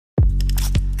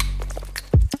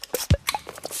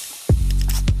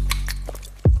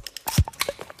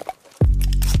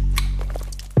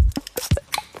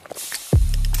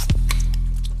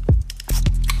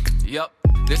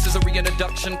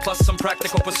introduction plus some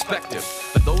practical perspective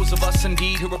for those of us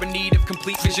indeed who are in need of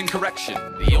complete vision correction.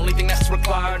 The only thing that's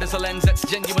required is a lens that's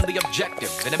genuinely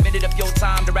objective and a minute of your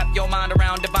time to wrap your mind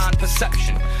around divine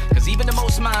perception. Cause even the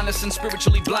most mindless and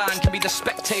spiritually blind can be the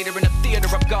spectator in a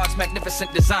theater of God's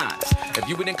magnificent designs. If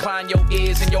you would incline your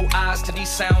ears and your eyes to these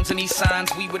sounds and these signs,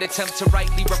 we would attempt to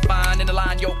rightly refine and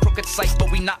align your crooked sight,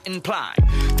 but we not implying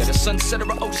that a sunset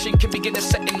or an ocean can begin to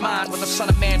set in mind when the Son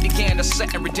of Man began to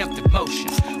set in redemptive motion.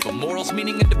 For morals,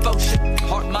 meaning, and devotion,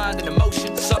 heart, mind, and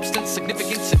emotion, substance,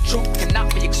 significance, and truth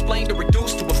cannot be explained or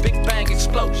reduced to a Big Bang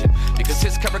explosion. Because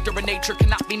his character and nature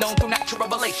cannot be known through natural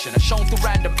revelation or shown through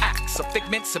random acts or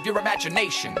figments of your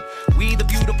imagination. We, the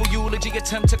beautiful eulogy,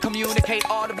 attempt to communicate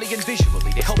audibly and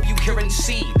visually to help you hear and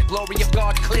see the glory of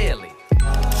God clearly.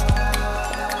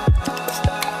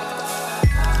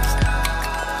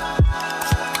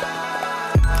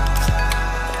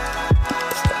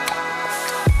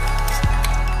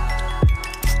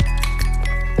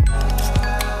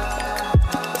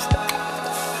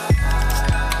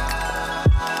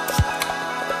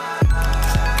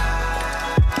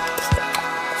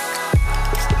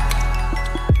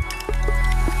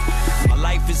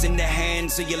 In the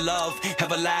hands of your love,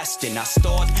 everlasting. I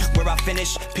start where I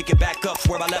finish, pick it back up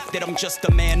where I left it. I'm just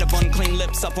a man of unclean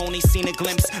lips, I've only seen a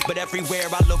glimpse, but everywhere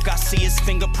I look I see his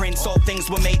fingerprints. All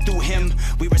things were made through him.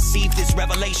 We received his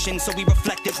revelation, so we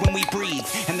reflect it when we breathe.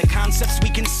 And the concepts we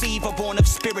conceive are born of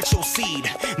spiritual seed,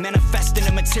 manifest in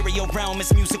the material realm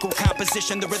as musical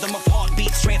composition. The rhythm of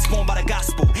heartbeats transformed by the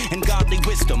gospel and godly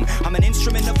wisdom. I'm an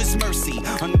instrument of his mercy,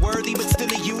 unworthy but still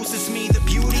he uses me. The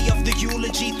beauty of the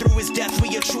eulogy, through his death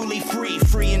we are truly free,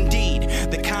 free indeed.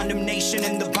 The condemnation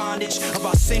and the bondage of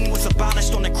our sin was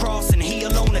abolished on the cross, and he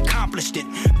alone accomplished it.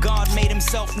 God made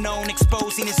himself known,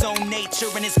 exposing his own nature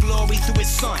and his glory through his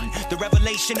Son, the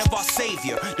revelation of our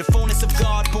Savior, the fullness of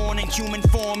God born in human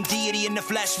form, deity in the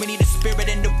flesh. We need the Spirit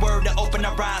and the Word to open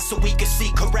our eyes so we can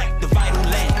see correct, the vital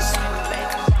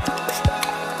lens.